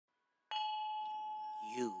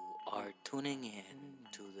You are tuning in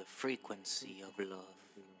to the frequency of love.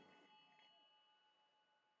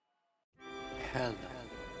 Hello,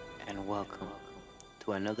 and welcome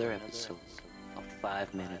to another episode of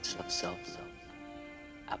 5 Minutes of Self-Love,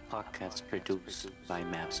 a podcast produced by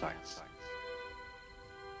Maps Arts.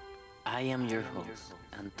 I am your host,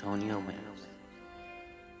 Antonio Maps,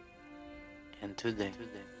 and today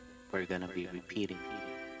we're gonna be repeating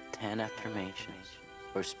 10 affirmations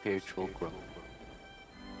for spiritual growth.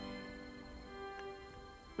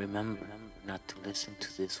 Remember not to listen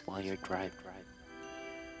to this while you're driving.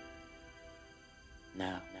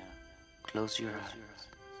 Now, close your eyes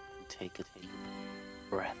and take a deep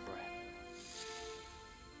breath.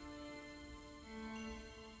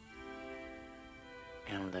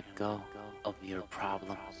 And let go of your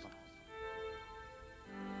problems.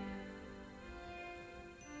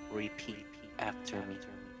 Repeat after me.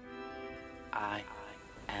 I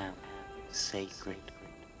am sacred.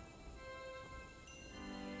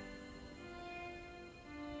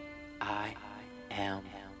 I am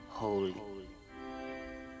holy.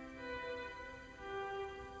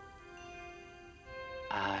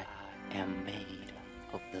 I am made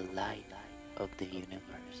of the light of the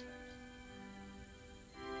universe.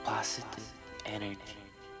 Positive energy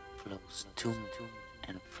flows to me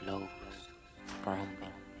and flows from me.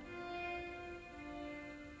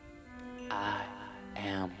 I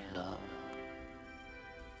am love.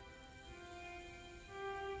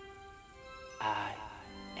 I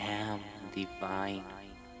am divine.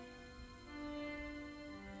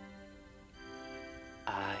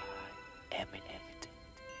 I emanate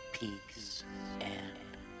peace and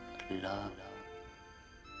love.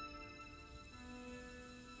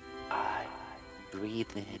 I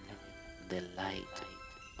breathe in the light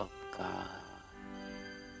of God.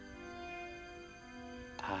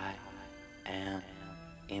 I am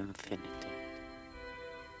infinite.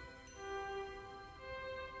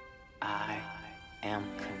 I am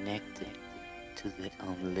connected to the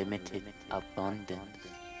unlimited abundance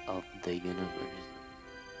of the universe.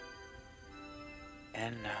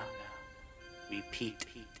 And now, repeat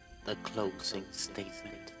the closing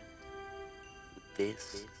statement.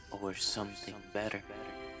 This or something better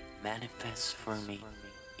manifests for me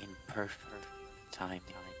in perfect timing.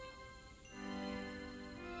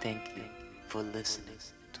 Thank you for listening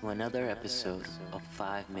to another episode of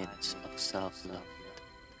 5 Minutes of Self-Love,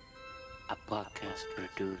 a podcast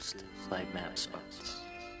produced by Maps Arts.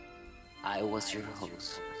 I was your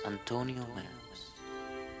host, Antonio Maps,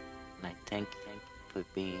 and I thank you for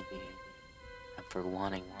being here and for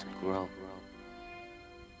wanting to grow.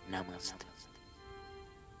 Namaste.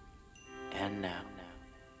 And now,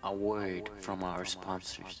 a word from our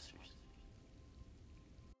sponsors.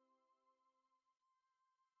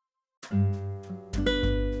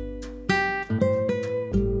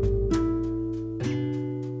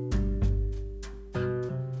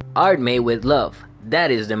 Art made with love.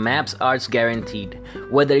 That is the Maps Arts guaranteed.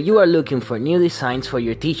 Whether you are looking for new designs for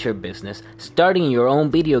your t-shirt business, starting your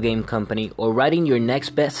own video game company, or writing your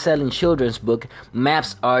next best-selling children's book,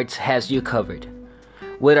 Maps Arts has you covered.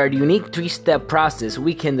 With our unique 3-step process,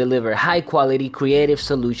 we can deliver high-quality creative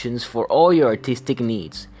solutions for all your artistic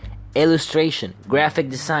needs. Illustration, graphic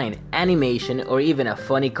design, animation, or even a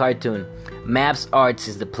funny cartoon. Maps Arts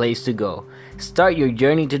is the place to go. Start your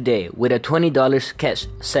journey today with a $20 sketch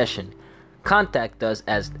session. Contact us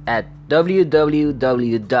at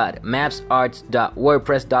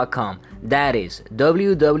www.mapsarts.wordpress.com. That is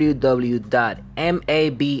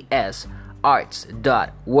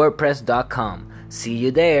www.mabsarts.wordpress.com. See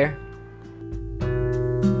you there.